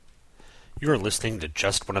You're listening to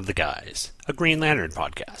Just One of the Guys, a Green Lantern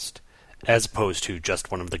podcast, as opposed to Just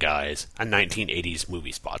One of the Guys, a 1980s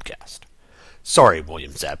movies podcast. Sorry,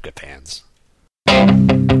 William Zabka fans. It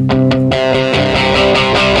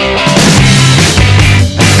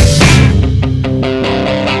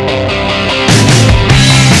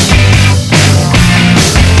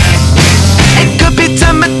could be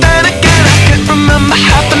time, but then again I can't remember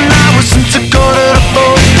half an hour since I got it up.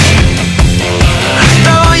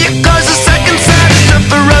 Throw your clothes a second side, it's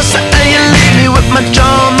for us, and you leave me with my jaw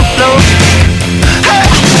on the floor. Hey.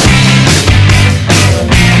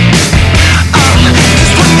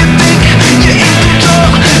 Just when you think you're in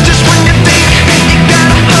control, just when you think you got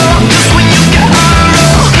a hold, just when you get on a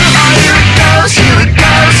roll. Oh, here it goes, here it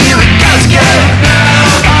goes, here it goes again.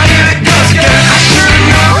 Oh, here it goes again.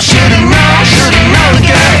 I should've known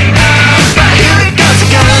again. But here it goes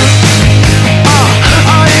again.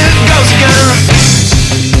 Oh, here it goes again.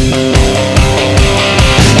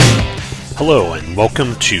 Hello, and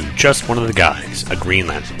welcome to Just One of the Guys, a Green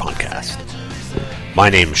Lantern podcast. My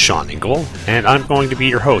name is Sean Engel, and I'm going to be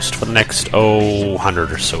your host for the next,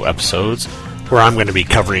 100 or so episodes, where I'm going to be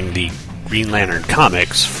covering the Green Lantern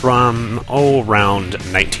comics from, around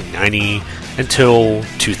 1990 until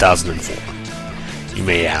 2004. You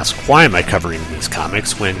may ask, why am I covering these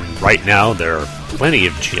comics when right now there are plenty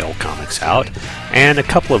of GL comics out, and a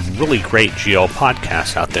couple of really great GL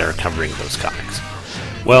podcasts out there covering those comics?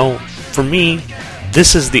 Well, for me,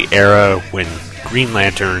 this is the era when Green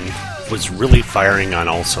Lantern was really firing on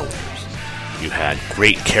all cylinders. You had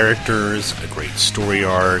great characters, a great story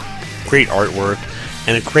arc, great artwork,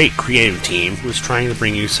 and a great creative team who was trying to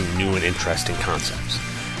bring you some new and interesting concepts,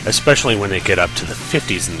 especially when they get up to the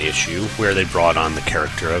 50s in the issue, where they brought on the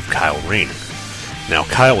character of Kyle Rayner. Now,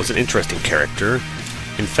 Kyle was an interesting character.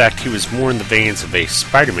 In fact, he was more in the veins of a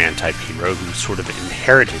Spider-Man type hero who sort of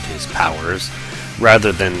inherited his powers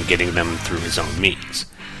rather than getting them through his own means.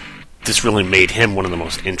 This really made him one of the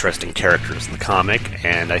most interesting characters in the comic,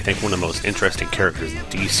 and I think one of the most interesting characters in the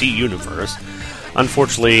DC universe.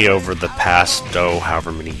 Unfortunately, over the past,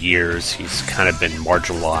 however many years, he's kind of been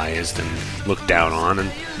marginalized and looked down on,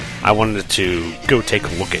 and I wanted to go take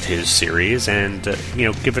a look at his series and,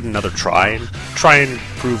 give it another try and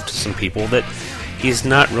prove to some people that he's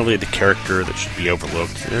not really the character that should be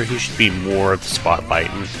overlooked. He should be more of the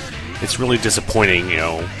spotlight, and it's really disappointing,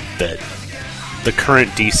 that the current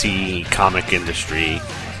DC comic industry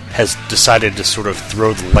has decided to sort of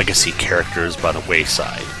throw the legacy characters by the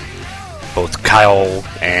wayside. Both Kyle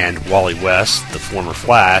and Wally West, the former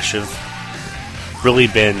Flash, have really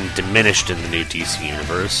been diminished in the new DC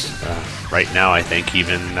universe. Right now, I think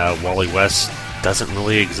even Wally West doesn't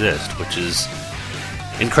really exist, which is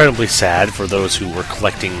incredibly sad for those who were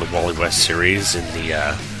collecting the Wally West series in the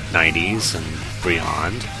 90s and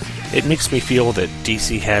beyond. It makes me feel that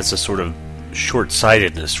DC has a sort of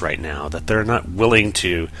short-sightedness right now, that they're not willing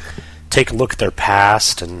to take a look at their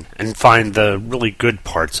past and find the really good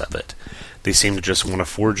parts of it. They seem to just want to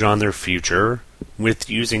forge on their future with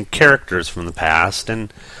using characters from the past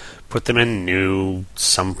and put them in new,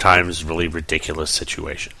 sometimes really ridiculous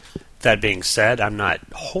situations. That being said, I'm not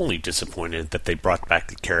wholly disappointed that they brought back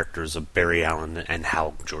the characters of Barry Allen and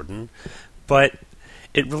Hal Jordan, but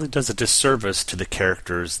it really does a disservice to the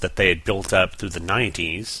characters that they had built up through the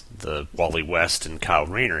 90s, the Wally West and Kyle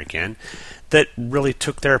Rayner again, that really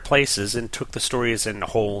took their places and took the stories in a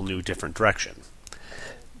whole new different direction.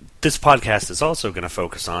 This podcast is also going to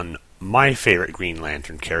focus on my favorite Green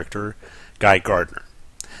Lantern character, Guy Gardner.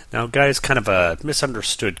 Now, Guy is kind of a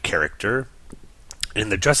misunderstood character. In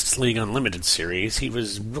the Justice League Unlimited series, he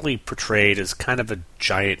was really portrayed as kind of a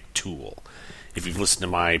giant tool. If you've listened to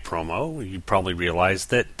my promo, you probably realize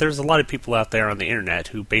that there's a lot of people out there on the internet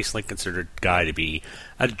who basically consider Guy to be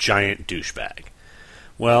a giant douchebag.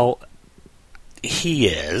 Well, he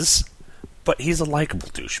is, but he's a likable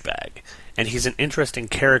douchebag. And he's an interesting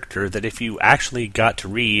character that if you actually got to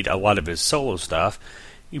read a lot of his solo stuff,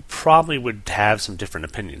 you probably would have some different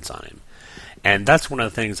opinions on him. And that's one of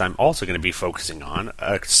the things I'm also going to be focusing on,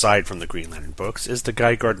 aside from the Green Lantern books, is the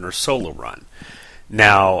Guy Gardner solo run.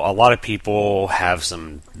 Now, a lot of people have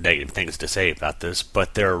some negative things to say about this,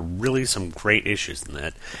 but there are really some great issues in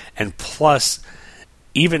it. And plus,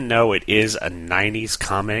 even though it is a 90s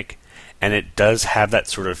comic, and it does have that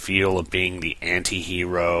sort of feel of being the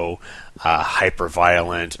anti-hero,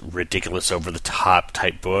 hyper-violent, ridiculous, over-the-top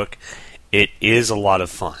type book, it is a lot of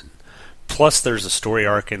fun. Plus, there's a story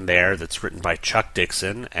arc in there that's written by Chuck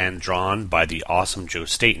Dixon and drawn by the awesome Joe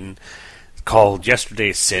Staton called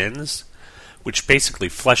Yesterday's Sins, which basically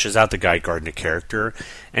fleshes out the Guy Gardner character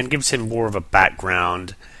and gives him more of a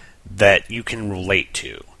background that you can relate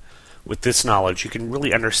to. With this knowledge, you can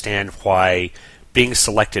really understand why being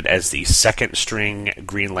selected as the second-string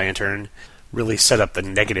Green Lantern really set up the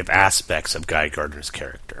negative aspects of Guy Gardner's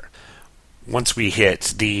character. Once we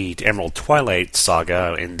hit the Emerald Twilight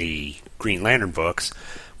saga in the Green Lantern books,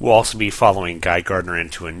 we'll also be following Guy Gardner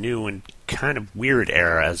into a new and kind of weird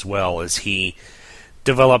era as well, as he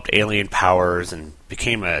developed alien powers and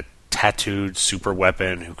became a tattooed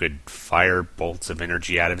superweapon who could fire bolts of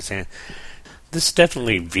energy out of his hand. This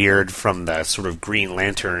definitely veered from the sort of Green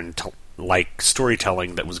Lantern-like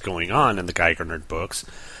storytelling that was going on in the Guy Gardner books,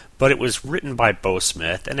 but it was written by Beau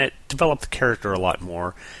Smith, and it developed the character a lot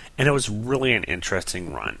more, and it was really an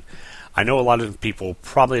interesting run. I know a lot of people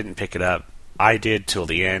probably didn't pick it up. I did till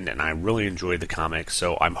the end, and I really enjoyed the comic,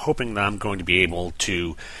 so I'm hoping that I'm going to be able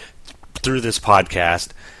to, through this podcast,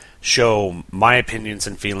 show my opinions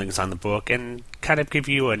and feelings on the book and kind of give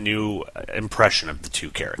you a new impression of the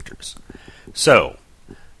two characters. So,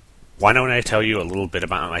 why don't I tell you a little bit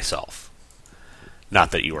about myself?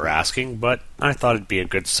 Not that you were asking, but I thought it'd be a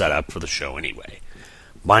good setup for the show anyway.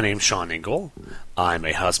 My name's Sean Engel. I'm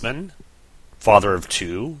a husband, father of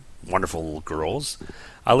 2 wonderful little girls.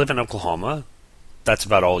 I live in Oklahoma. That's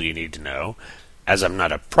about all you need to know, as I'm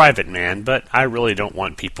not a private man, but I really don't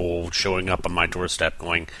want people showing up on my doorstep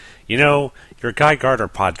going, you know, your Guy Gardner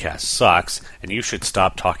podcast sucks, and you should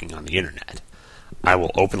stop talking on the internet. I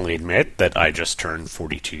will openly admit that I just turned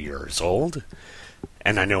 42 years old,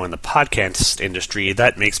 and I know in the podcast industry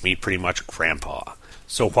that makes me pretty much grandpa.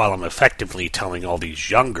 So while I'm effectively telling all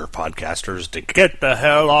these younger podcasters to get the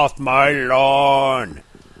hell off my lawn,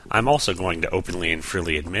 I'm also going to openly and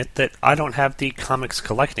freely admit that I don't have the comics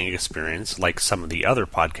collecting experience like some of the other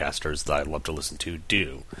podcasters that I love to listen to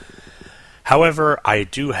do. However, I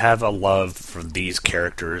do have a love for these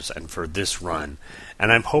characters and for this run,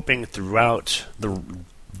 and I'm hoping throughout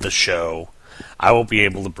the show I will be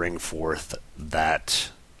able to bring forth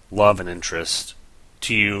that love and interest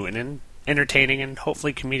to you in an entertaining and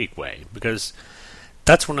hopefully comedic way, because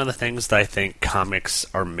that's one of the things that I think comics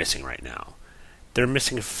are missing right now. They're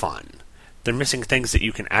missing fun. They're missing things that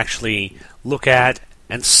you can actually look at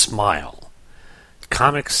and smile.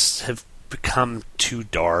 Comics have become too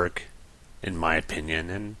dark, in my opinion,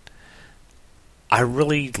 and I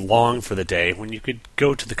really long for the day when you could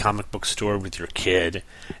go to the comic book store with your kid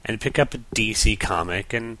and pick up a DC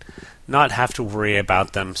comic and not have to worry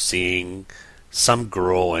about them seeing some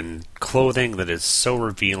girl in clothing that is so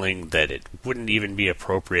revealing that it wouldn't even be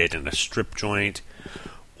appropriate in a strip joint,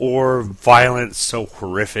 or violence so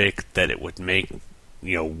horrific that it would make,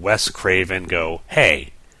 Wes Craven go, hey,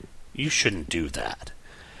 you shouldn't do that.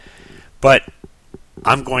 But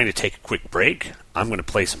I'm going to take a quick break. I'm going to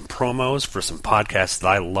play some promos for some podcasts that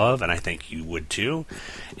I love, and I think you would too.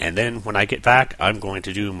 And then when I get back, I'm going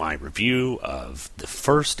to do my review of the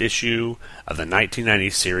first issue of the 1990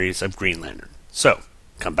 series of Green Lantern. So,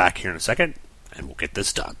 come back here in a second, and we'll get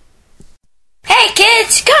this done. Hey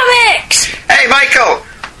kids, comics! Hey Michael!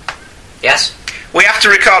 Yes? We have to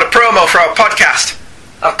record a promo for our podcast.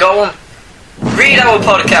 I've got one. Read our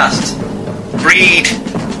podcast. Read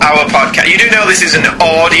our podcast. You do know this is an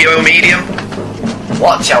audio medium?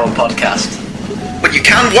 Watch our podcast. Well, you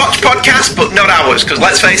can watch podcasts, but not ours, because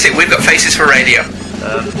let's face it, we've got faces for radio.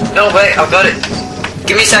 No, wait, I've got it.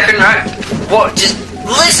 Give me a second, right? What? Just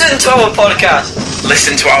listen to our podcast.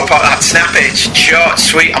 Listen to our podcast. Snap it. It's short,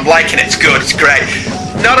 sweet. I'm liking it. It's good. It's great.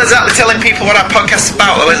 Not exactly telling people what our podcast's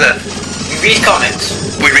about, though, is it? We read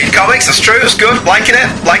comics. We read comics. That's true. That's good. Liking it.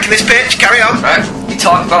 Liking this pitch. Carry on. Right. We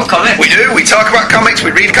talk about comics. We do. We talk about comics. We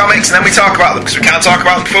read comics, and then we talk about them, because we can't talk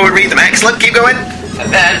about them before we read them. Excellent. Keep going. And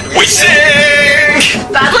then we sing!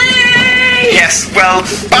 Badly! Yes, well,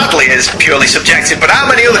 badly is purely subjective, but how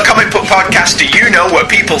many other comic book podcasts do you know where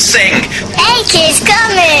people sing? Hey kids,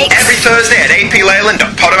 comics! Every Thursday at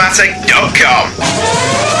apleyland.podomatic.com.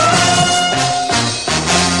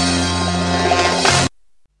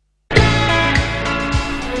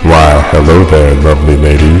 Why, hello there, lovely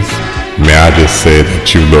ladies. May I just say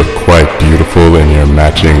that you look quite beautiful in your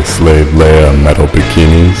matching slave layer metal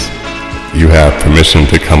bikinis? You have permission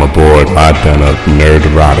to come aboard my den of nerd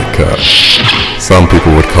erotica. Some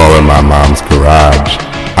people would call it my mom's garage.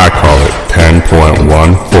 I call it 10.1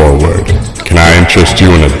 forward. Can I interest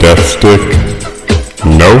you in a death stick?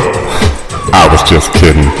 No? I was just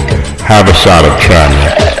kidding. Have a shot of trying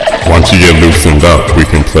it. Once you get loosened up, we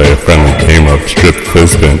can play a friendly game of strip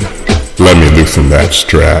fizzbin. Let me loosen that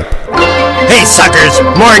strap. Hey suckers,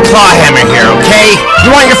 Maury Clawhammer here, okay? You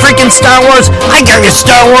want your freaking Star Wars? I got your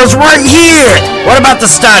Star Wars right here! What about the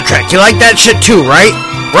Star Trek? You like that shit too, right?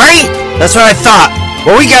 Right? That's what I thought.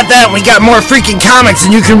 Well, we got that, and we got more freaking comics than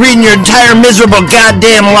you can read in your entire miserable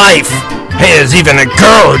goddamn life. Hey, there's even a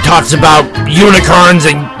girl who talks about unicorns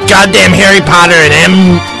and goddamn Harry Potter and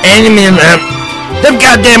them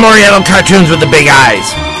goddamn Oriental cartoons with the big eyes.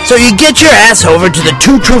 So you get your ass over to the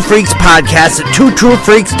Two True Freaks podcast at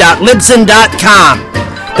twotruefreaks.libsyn.com.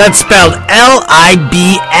 That's spelled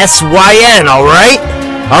Libsyn, alright?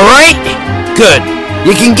 Alright? Good.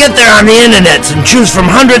 You can get there on the internets and choose from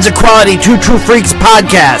hundreds of quality Two True Freaks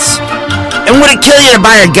podcasts. And would it kill you to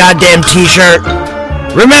buy a goddamn t-shirt?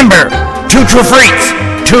 Remember, Two True Freaks,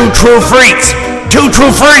 Two True Freaks, Two True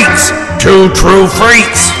Freaks, Two True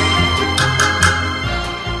Freaks.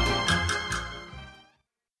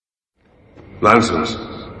 Lancers,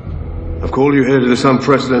 I've called you here to this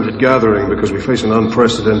unprecedented gathering because we face an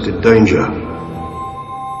unprecedented danger.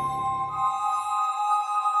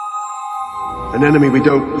 An enemy we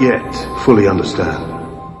don't yet fully understand.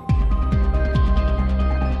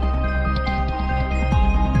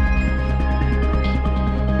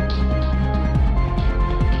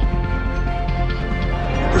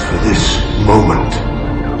 It was for this moment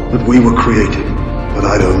that we were created, but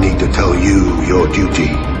I don't need to tell you your duty.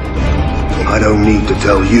 I don't need to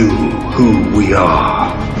tell you who we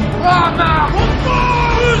are.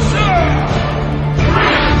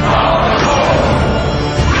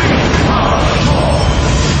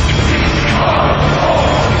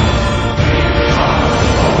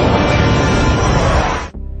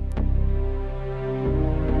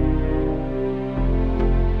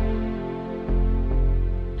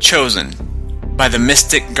 Chosen by the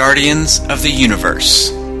Mystic Guardians of the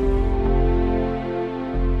Universe.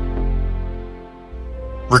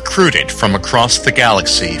 Recruited from across the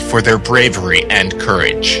galaxy for their bravery and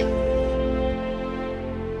courage.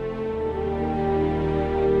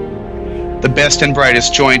 The best and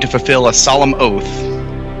brightest join to fulfill a solemn oath.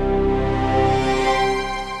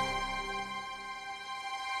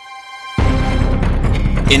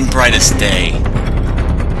 In brightest day.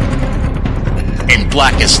 In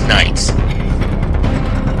blackest night.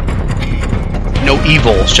 No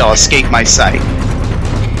evil shall escape my sight.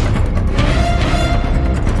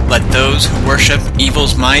 Let those who worship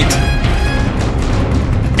evil's might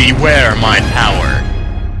beware my power.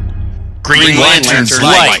 Green Lantern's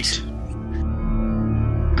Light.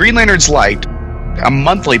 Green Lantern's Light, a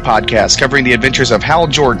monthly podcast covering the adventures of Hal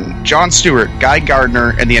Jordan, John Stewart, Guy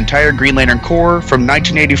Gardner, and the entire Green Lantern Corps from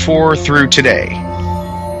 1984 through today.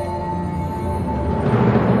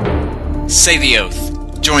 Say the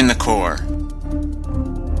oath. Join the Corps.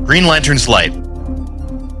 Green Lantern's Light.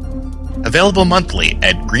 Available monthly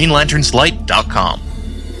at greenlanternslight.com.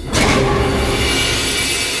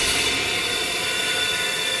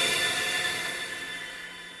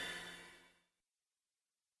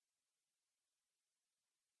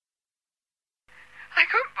 I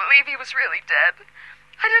couldn't believe he was really dead.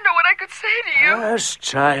 I didn't know what I could say to you. Hush,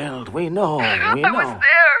 child. We know. I was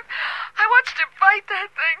there. I watched him fight that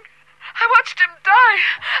thing. I watched him die.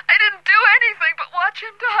 I didn't do anything but watch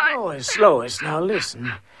him die. Lois, now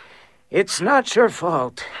listen. It's not your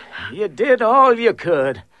fault. You did all you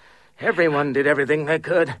could. Everyone did everything they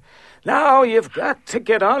could. Now you've got to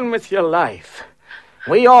get on with your life.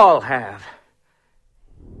 We all have.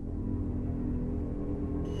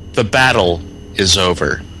 The battle is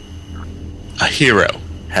over. A hero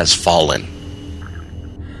has fallen.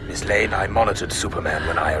 Miss Lane, I monitored Superman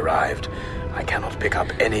when I arrived. I cannot pick up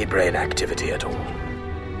any brain activity at all.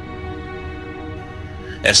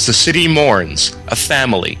 As the city mourns, a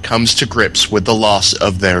family comes to grips with the loss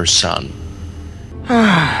of their son.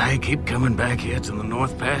 I keep coming back here to the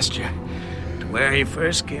North Pasture, to where he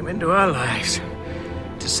first came into our lives,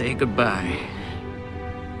 to say goodbye.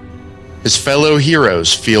 His fellow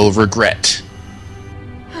heroes feel regret,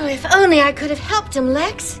 Oh, if only I could have helped him,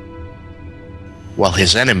 Lex. while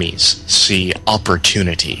his enemies see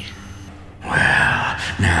opportunity. Well,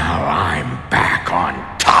 now I'm back on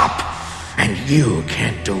top. And you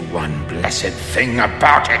can't do one blessed thing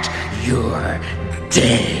about it. You're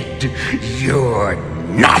dead. You're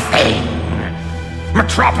nothing.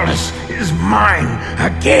 Metropolis is mine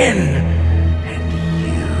again. And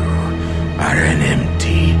you are an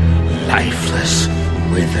empty, lifeless,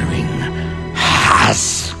 withering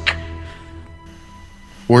husk.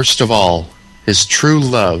 Worst of all, his true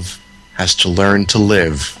love has to learn to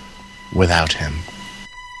live without him.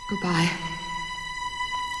 Goodbye,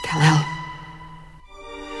 Kal-El.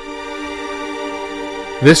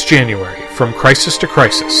 This January, From Crisis to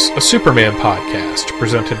Crisis, a Superman podcast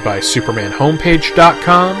presented by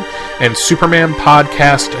SupermanHomepage.com and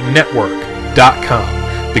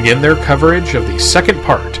SupermanPodcastNetwork.com begin their coverage of the second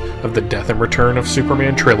part of the Death and Return of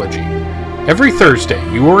Superman trilogy. Every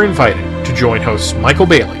Thursday, you are invited to join hosts Michael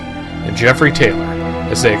Bailey and Jeffrey Taylor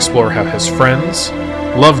as they explore how his friends,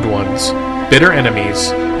 loved ones, bitter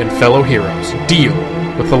enemies, and fellow heroes deal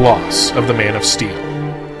with the loss of the Man of Steel.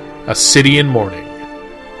 A city in mourning,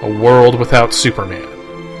 a world without Superman,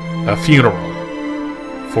 a funeral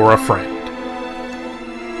for a friend.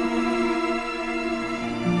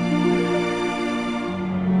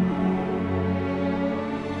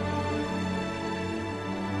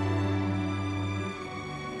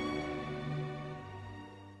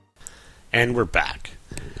 And we're back.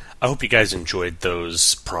 I hope you guys enjoyed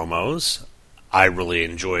those promos. I really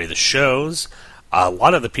enjoy the shows. A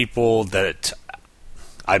lot of the people that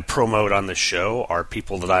I promote on the show are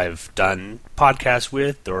people that I've done podcasts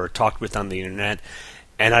with or talked with on the internet,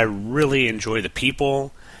 and I really enjoy the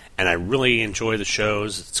people, and I really enjoy the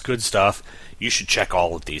shows. It's good stuff. You should check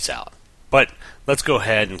all of these out. But let's go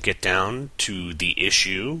ahead and get down to the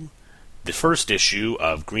issue. The first issue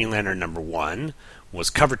of Green Lantern number 1 was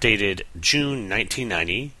cover dated June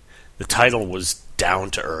 1990. The title was Down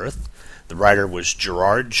to Earth. The writer was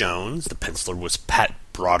Gerard Jones. The penciler was Pat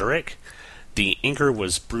Broderick. The inker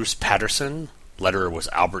was Bruce Patterson. Letterer was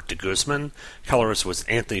Albert de Guzman. Colorist was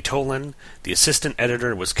Anthony Tolan. The assistant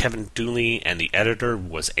editor was Kevin Dooley, and the editor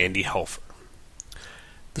was Andy Hofer.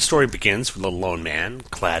 The story begins with a lone man,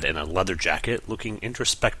 clad in a leather jacket, looking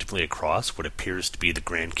introspectively across what appears to be the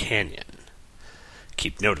Grand Canyon.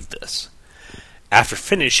 Keep note of this. After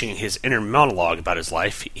finishing his inner monologue about his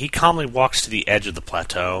life, he calmly walks to the edge of the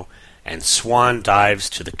plateau and swan dives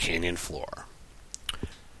to the canyon floor.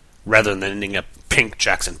 Rather than ending up pink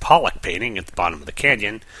Jackson Pollock painting at the bottom of the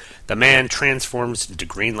canyon, the man transforms into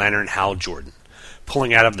Green Lantern Hal Jordan,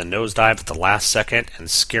 pulling out of the nosedive at the last second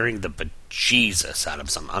and scaring the bejesus out of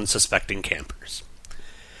some unsuspecting campers.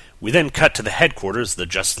 We then cut to the headquarters of the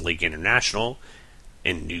Justice League International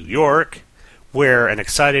in New York, where an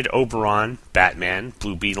excited Oberon, Batman,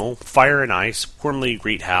 Blue Beetle, Fire and Ice warmly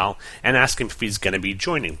greet Hal and ask him if he's going to be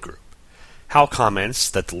joining the group. Hal comments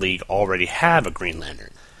that the League already have a Green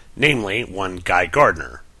Lantern, namely one Guy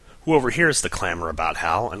Gardner, who overhears the clamor about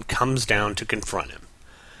Hal and comes down to confront him.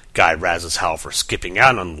 Guy razzes Hal for skipping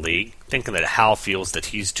out on the League, thinking that Hal feels that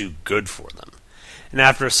he's too good for them. And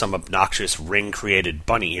after some obnoxious ring-created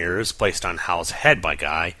bunny ears placed on Hal's head by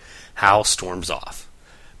Guy, Hal storms off.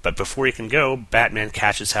 But before he can go, Batman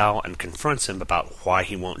catches Hal and confronts him about why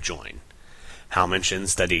he won't join. Hal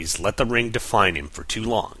mentions that he's let the ring define him for too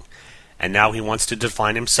long, and now he wants to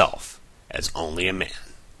define himself as only a man.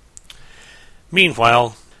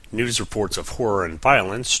 Meanwhile, news reports of horror and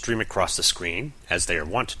violence stream across the screen, as they are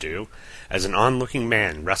wont to do, as an onlooking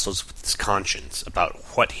man wrestles with his conscience about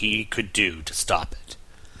what he could do to stop it.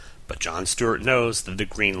 But John Stewart knows that the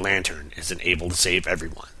Green Lantern isn't able to save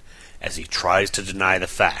everyone, as he tries to deny the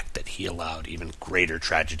fact that he allowed even greater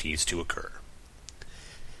tragedies to occur.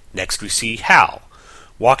 Next we see Hal,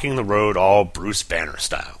 walking the road all Bruce Banner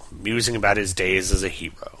style, musing about his days as a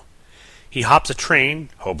hero. He hops a train,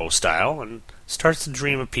 hobo style, and starts to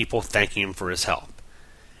dream of people thanking him for his help.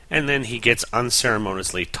 And then he gets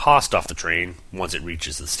unceremoniously tossed off the train once it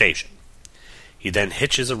reaches the station. He then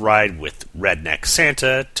hitches a ride with Redneck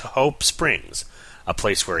Santa to Hope Springs, a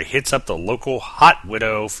place where he hits up the local hot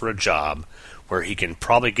widow for a job, where he can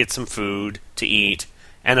probably get some food to eat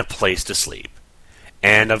and a place to sleep.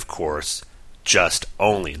 And, of course, just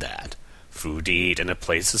only that. Food to eat and a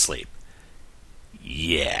place to sleep.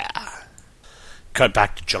 Yeah. Cut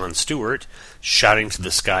back to John Stewart, shouting to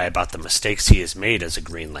the sky about the mistakes he has made as a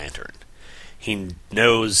Green Lantern. He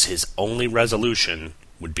knows his only resolution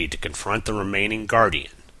would be to confront the remaining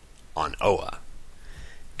Guardian on Oa.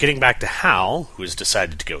 Getting back to Hal, who has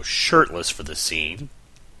decided to go shirtless for the scene,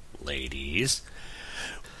 ladies,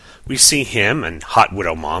 we see him and Hot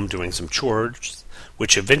Widow Mom doing some chores,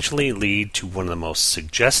 which eventually lead to one of the most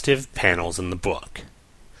suggestive panels in the book.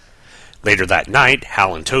 Later that night,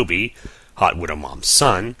 Hal and Toby, Hot Widow Mom's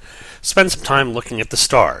son, spend some time looking at the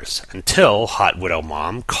stars, until Hot Widow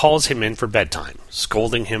Mom calls him in for bedtime,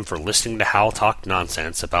 scolding him for listening to Hal talk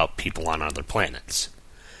nonsense about people on other planets.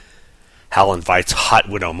 Hal invites Hot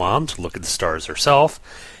Widow Mom to look at the stars herself,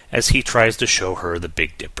 as he tries to show her the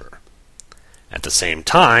Big Dipper. At the same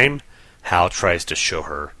time, Hal tries to show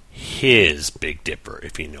her his Big Dipper,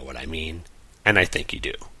 if you know what I mean, and I think you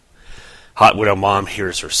do. Hot Widow Mom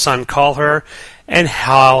hears her son call her, and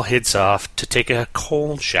Hal heads off to take a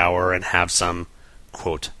cold shower and have some,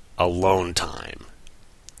 quote, alone time.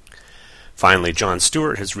 Finally, John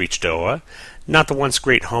Stewart has reached Oa, not the once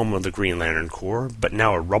great home of the Green Lantern Corps, but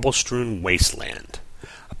now a rubble-strewn wasteland.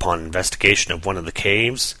 Upon investigation of one of the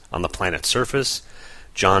caves on the planet's surface,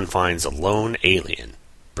 John finds a lone alien,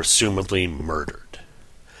 presumably murdered.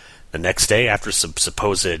 The next day, after some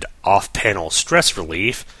supposed off-panel stress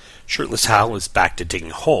relief, shirtless Hal is back to digging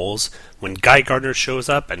holes when Guy Gardner shows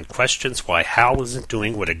up and questions why Hal isn't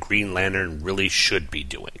doing what a Green Lantern really should be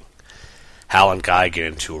doing. Hal and Guy get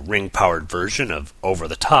into a ring-powered version of Over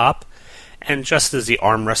the Top, and just as the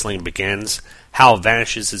arm wrestling begins, Hal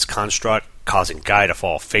vanishes his construct, causing Guy to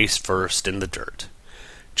fall face first in the dirt.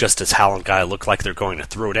 Just as Hal and Guy look like they're going to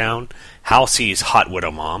throw down, Hal sees Hot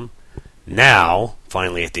Widow Mom, now,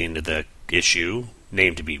 finally at the end of the issue,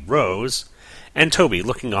 named to be Rose, and Toby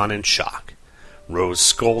looking on in shock. Rose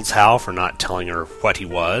scolds Hal for not telling her what he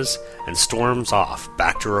was, and storms off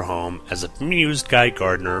back to her home as a bemused Guy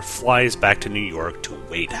Gardner flies back to New York to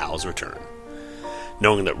await Hal's return.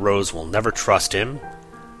 Knowing that Rose will never trust him,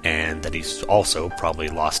 and that he's also probably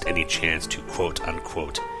lost any chance to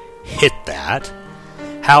quote-unquote hit that,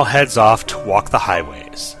 Hal heads off to walk the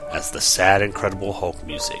highways as the sad Incredible Hulk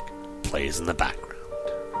music plays in the background.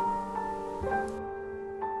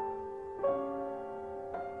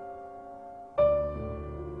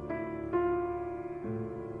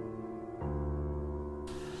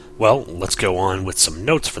 Well, let's go on with some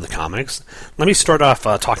notes for the comics. Let me start off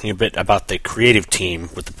talking a bit about the creative team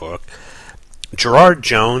with the book. Gerard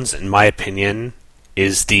Jones, in my opinion,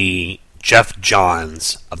 is the Geoff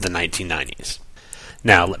Johns of the 1990s.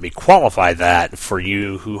 Now, let me qualify that for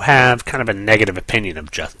you who have kind of a negative opinion of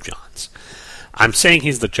Geoff Johns. I'm saying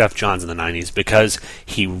he's the Geoff Johns of the 90s because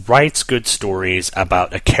he writes good stories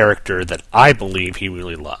about a character that I believe he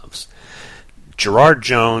really loves. Gerard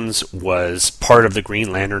Jones was part of the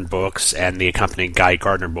Green Lantern books and the accompanying Guy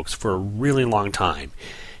Gardner books for a really long time.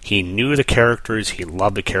 He knew the characters, he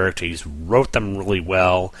loved the characters, wrote them really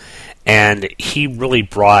well, and he really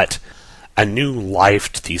brought a new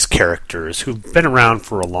life to these characters who've been around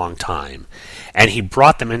for a long time. And he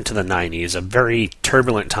brought them into the 90s, a very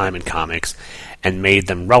turbulent time in comics, and made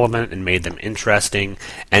them relevant and made them interesting,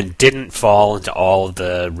 and didn't fall into all of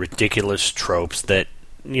the ridiculous tropes that,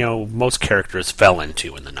 most characters fell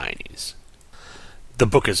into in the 90s. The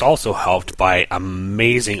book is also helped by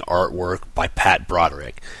amazing artwork by Pat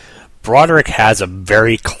Broderick. Broderick has a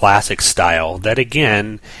very classic style that,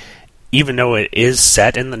 again, even though it is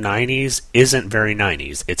set in the 90s, isn't very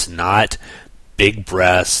 90s. It's not big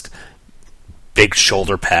breast, big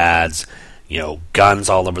shoulder pads, guns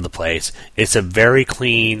all over the place. It's a very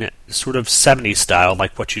clean, sort of 70s style,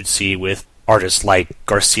 like what you'd see with artists like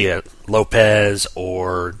Garcia Lopez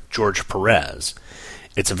or George Perez.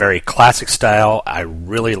 It's a very classic style. I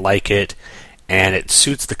really like it, and it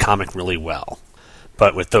suits the comic really well.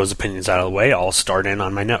 But with those opinions out of the way, I'll start in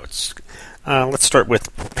on my notes. Let's start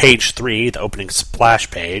with page 3, the opening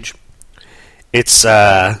splash page. It's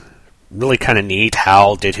really kind of neat.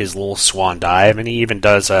 Hal did his little swan dive, and he even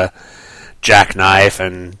does a jackknife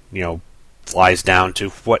and, flies down to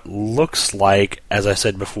what looks like, as I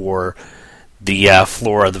said before, the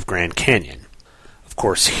floor of the Grand Canyon. Of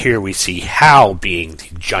course, here we see Hal being the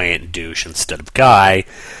giant douche instead of Guy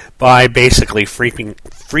by basically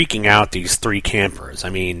freaking out these 3 campers. I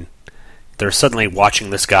mean, they're suddenly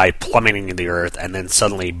watching this guy plummeting to the earth, and then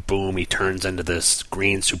suddenly, boom, he turns into this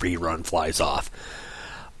green superhero and flies off.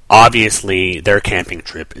 Obviously, their camping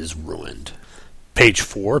trip is ruined. Page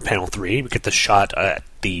 4, panel 3, we get the shot at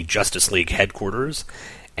the Justice League headquarters,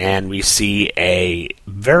 and we see a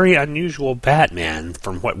very unusual Batman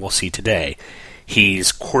from what we'll see today.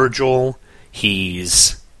 He's cordial,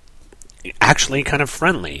 he's actually kind of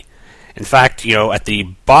friendly. In fact, at the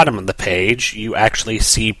bottom of the page, you actually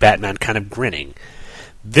see Batman kind of grinning.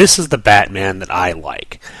 This is the Batman that I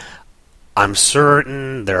like. I'm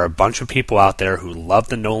certain there are a bunch of people out there who love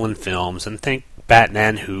the Nolan films and think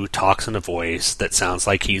Batman who talks in a voice that sounds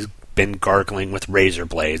like he's been gargling with razor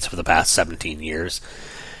blades for the past 17 years.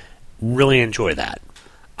 Really enjoy that.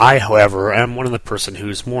 I, however, am one of the person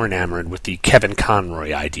who's more enamored with the Kevin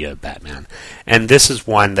Conroy idea of Batman, and this is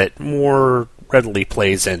one that more readily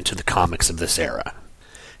plays into the comics of this era.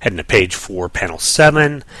 Heading to page 4, panel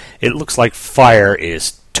 7, it looks like fire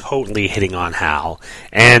is totally hitting on Hal,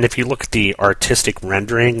 and if you look at the artistic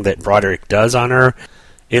rendering that Broderick does on her,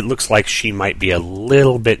 it looks like she might be a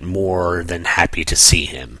little bit more than happy to see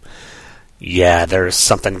him. Yeah, there's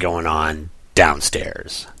something going on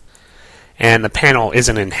downstairs. And the panel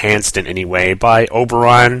isn't enhanced in any way by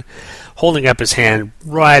Oberon holding up his hand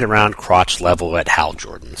right around crotch level at Hal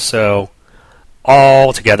Jordan. So,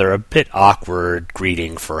 altogether a bit awkward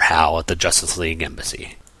greeting for Hal at the Justice League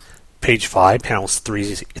Embassy. Page 5, panels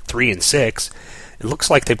 3 and 6, it looks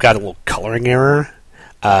like they've got a little coloring error.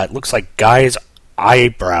 It looks like Guy's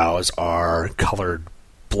eyebrows are colored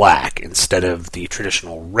black instead of the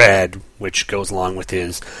traditional red, which goes along with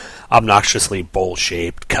his obnoxiously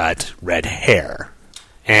bowl-shaped cut red hair.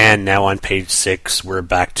 And now on page 6, we're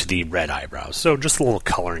back to the red eyebrows. So just a little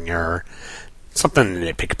coloring error. Something to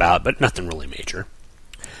nitpick about, but nothing really major.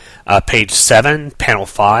 Page 7, panel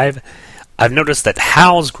 5. I've noticed that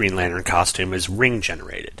Hal's Green Lantern costume is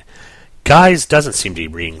ring-generated. Guy's doesn't seem to be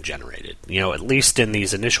ring-generated, at least in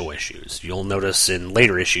these initial issues. You'll notice in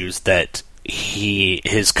later issues that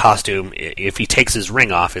his costume, if he takes his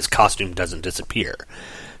ring off, his costume doesn't disappear.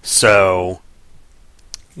 So,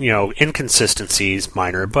 inconsistencies,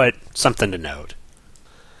 minor, but something to note.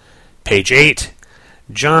 Page 8.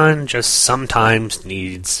 John just sometimes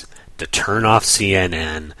needs to turn off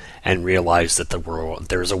CNN and realize that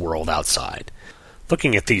there's a world outside.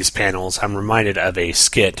 Looking at these panels, I'm reminded of a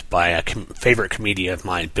skit by a favorite comedian of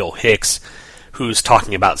mine, Bill Hicks, who's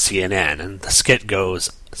talking about CNN, and the skit goes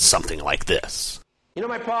something like this. You know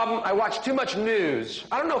my problem? I watch too much news.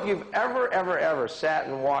 I don't know if you've ever sat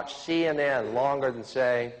and watched CNN longer than,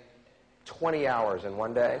 say, 20 hours in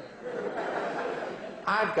one day.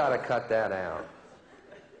 I've got to cut that out.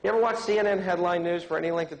 You ever watch CNN headline news for any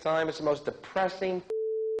length of time? It's the most depressing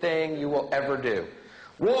thing you will ever do.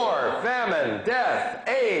 War, famine, death,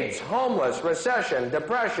 AIDS, homeless, recession,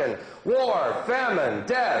 depression. War, famine,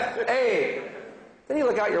 death, AIDS. Then you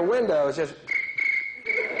look out your window, it's just...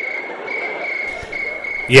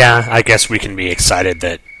 Yeah, I guess we can be excited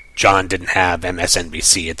that John didn't have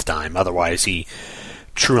MSNBC at the time. Otherwise, he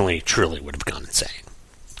truly would have gone insane.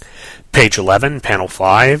 Page 11, panel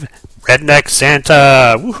 5. Redneck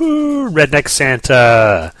Santa! Woohoo! Redneck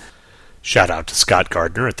Santa! Shout out to Scott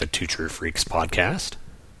Gardner at the Two True Freaks podcast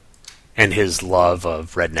and his love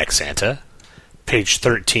of Redneck Santa. Page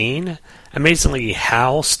 13. Amazingly,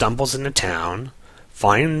 Hal stumbles into town,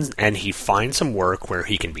 finds some work where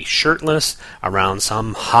he can be shirtless around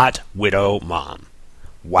some hot widow mom.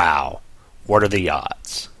 Wow. What are the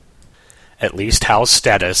odds? At least Hal's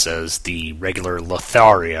status as the regular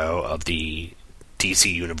Lothario of the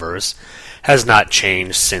DC Universe has not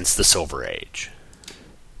changed since the Silver Age.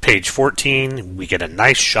 Page 14, we get a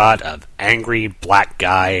nice shot of angry black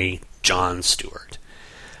guy John Stewart.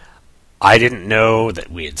 I didn't know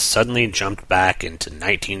that we had suddenly jumped back into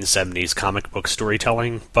 1970s comic book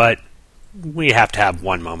storytelling, but we have to have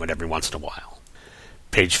one moment every once in a while.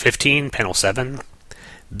 Page 15, panel 7.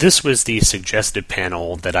 This was the suggested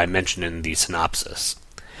panel that I mentioned in the synopsis.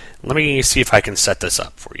 Let me see if I can set this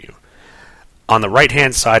up for you. On the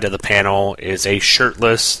right-hand side of the panel is a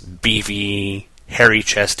shirtless, beefy,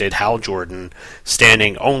 hairy-chested Hal Jordan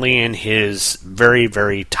standing only in his very,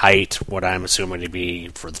 very tight, what I'm assuming to be,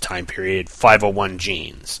 for the time period, 501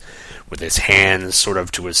 jeans, with his hands sort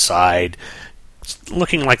of to his side,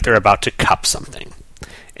 looking like they're about to cup something.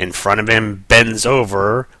 In front of him bends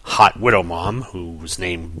over Hot Widow Mom, whose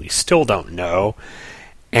name we still don't know,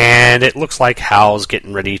 and it looks like Hal's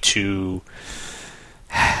getting ready to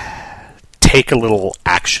take a little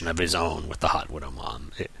action of his own with the Hot Widow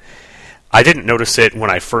Mom. I didn't notice it when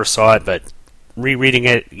I first saw it, but rereading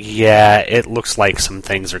it, yeah, it looks like some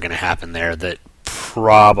things are going to happen there that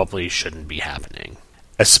probably shouldn't be happening.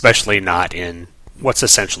 Especially not in what's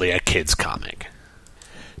essentially a kid's comic.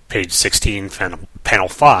 Page 16, panel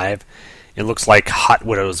 5, it looks like Hot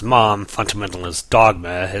Widow's mom, Fundamentalist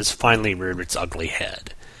Dogma, has finally reared its ugly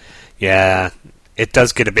head. Yeah, it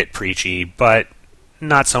does get a bit preachy, but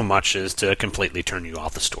not so much as to completely turn you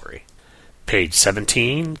off the story. Page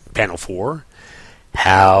 17, panel 4,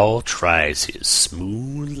 Hal tries his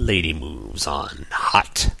smooth lady moves on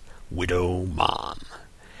Hot Widow Mom.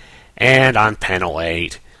 And on panel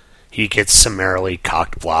 8, he gets summarily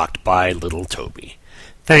cock-blocked by little Toby.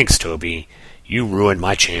 Thanks, Toby. You ruined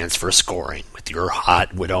my chance for scoring with your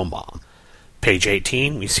Hot Widow Mom. Page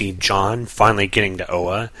 18, we see John finally getting to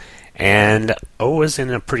Oa, and Oa's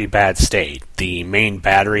in a pretty bad state. The main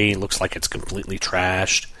battery looks like it's completely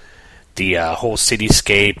trashed. The whole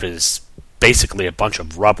cityscape is basically a bunch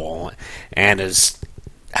of rubble, and as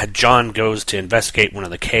John goes to investigate one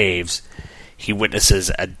of the caves, he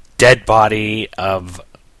witnesses a dead body of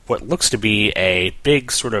what looks to be a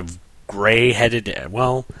big sort of gray-headed,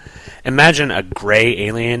 well, imagine a gray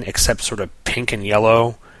alien except sort of pink and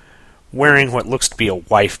yellow, wearing what looks to be a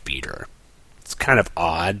wife-beater. It's kind of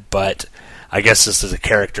odd, but I guess this is a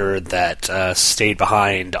character that stayed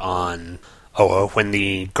behind on Oa when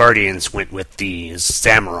the Guardians went with the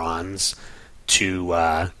Zamorans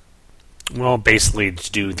to Well, basically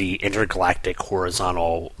to do the intergalactic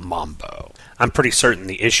horizontal mambo. I'm pretty certain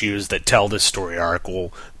the issues that tell this story arc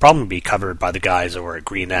will probably be covered by the guys over at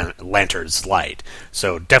Green Lantern's Light,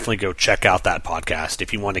 so definitely go check out that podcast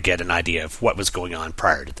if you want to get an idea of what was going on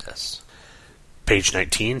prior to this. Page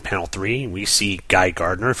 19, panel 3, we see Guy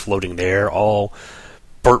Gardner floating there, all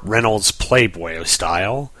Burt Reynolds Playboy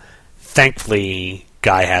style. Thankfully,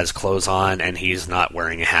 Guy has clothes on and he's not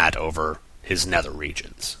wearing a hat over his nether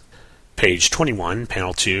regions. Page 21,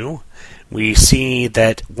 panel 2, we see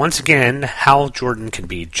that, once again, Hal Jordan can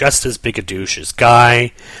be just as big a douche as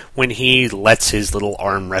Guy when he lets his little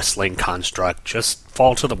arm wrestling construct just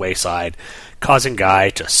fall to the wayside, causing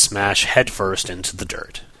Guy to smash headfirst into the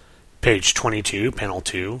dirt. Page 22, panel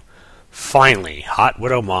 2, finally, Hot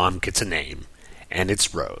Widow Mom gets a name, and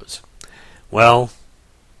it's Rose. Well,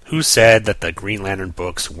 who said that the Green Lantern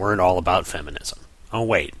books weren't all about feminism? Oh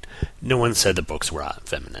wait, no one said the books were about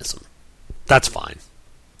feminism. That's fine.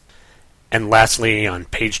 And lastly, on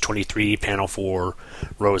page 23, panel 4,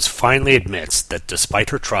 Rose finally admits that despite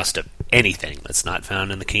her trust of anything that's not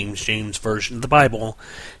found in the King James Version of the Bible,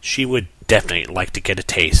 she would definitely like to get a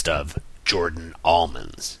taste of Jordan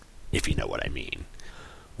almonds, if you know what I mean.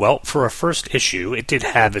 Well, for a first issue, it did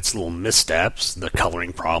have its little missteps, the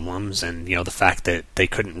coloring problems, and, the fact that they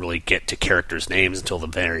couldn't really get to characters' names until the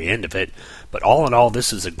very end of it. But all in all,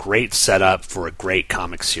 this is a great setup for a great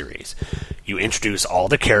comic series. You introduce all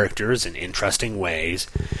the characters in interesting ways.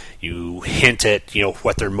 You hint at,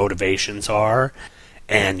 what their motivations are,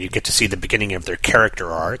 and you get to see the beginning of their character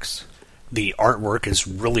arcs. The artwork is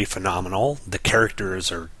really phenomenal. The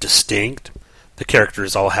characters are distinct. The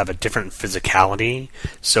characters all have a different physicality,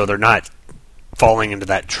 so they're not falling into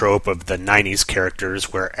that trope of the 90s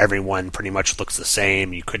characters where everyone pretty much looks the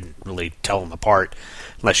same. You couldn't really tell them apart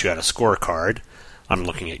unless you had a scorecard. I'm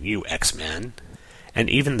looking at you, X-Men. And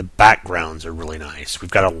even the backgrounds are really nice. We've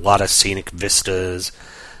got a lot of scenic vistas,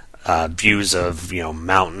 views of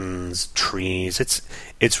mountains, trees.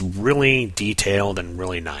 It's really detailed and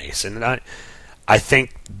really nice. And I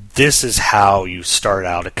think this is how you start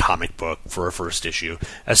out a comic book for a first issue,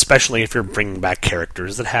 especially if you're bringing back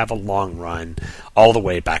characters that have a long run all the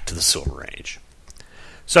way back to the Silver Age.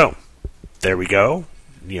 So, there we go.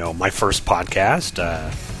 My first podcast,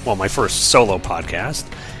 my first solo podcast,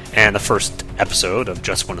 and the first episode of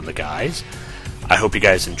Just One of the Guys. I hope you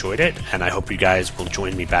guys enjoyed it, and I hope you guys will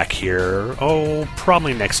join me back here,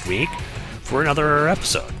 probably next week, for another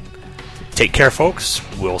episode. Take care, folks.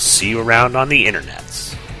 We'll see you around on the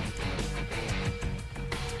internets.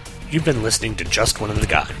 You've been listening to Just One of the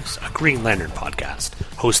Guys, a Green Lantern podcast,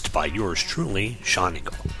 hosted by yours truly, Sean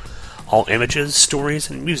Ingle. All images, stories,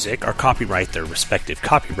 and music are copyright their respective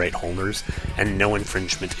copyright holders, and no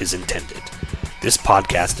infringement is intended. This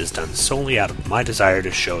podcast is done solely out of my desire to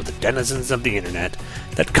show the denizens of the internet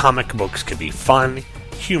that comic books can be fun,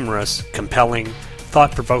 humorous, compelling,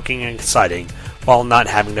 thought-provoking, and exciting, while not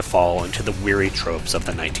having to fall into the weary tropes of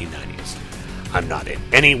the 1990s. I'm not in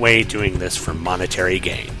any way doing this for monetary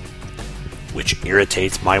gain, which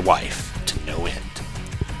irritates my wife to no end.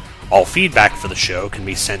 All feedback for the show can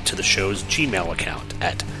be sent to the show's Gmail account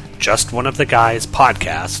at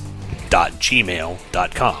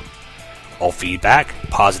justoneoftheguyspodcast.gmail.com. All feedback,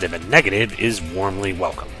 positive and negative, is warmly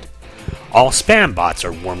welcomed. All spam bots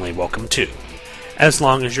are warmly welcome too, as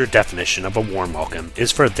long as your definition of a warm welcome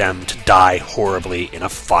is for them to die horribly in a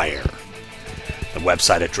fire. The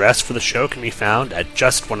website address for the show can be found at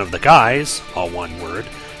justoneoftheguys, all one word,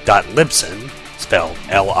 .libsyn, spelled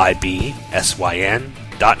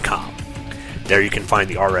LIBSYN.com. There you can find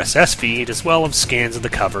the RSS feed as well as scans of the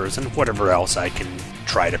covers and whatever else I can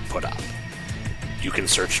try to put up. You can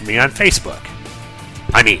search for me on Facebook.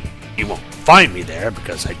 I mean, you won't find me there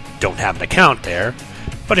because I don't have an account there,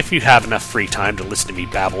 but if you have enough free time to listen to me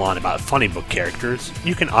babble on about funny book characters,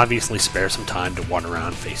 you can obviously spare some time to wander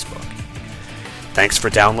around Facebook. Thanks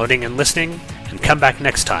for downloading and listening, and come back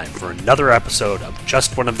next time for another episode of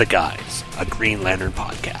Just One of the Guys, a Green Lantern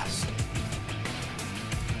podcast.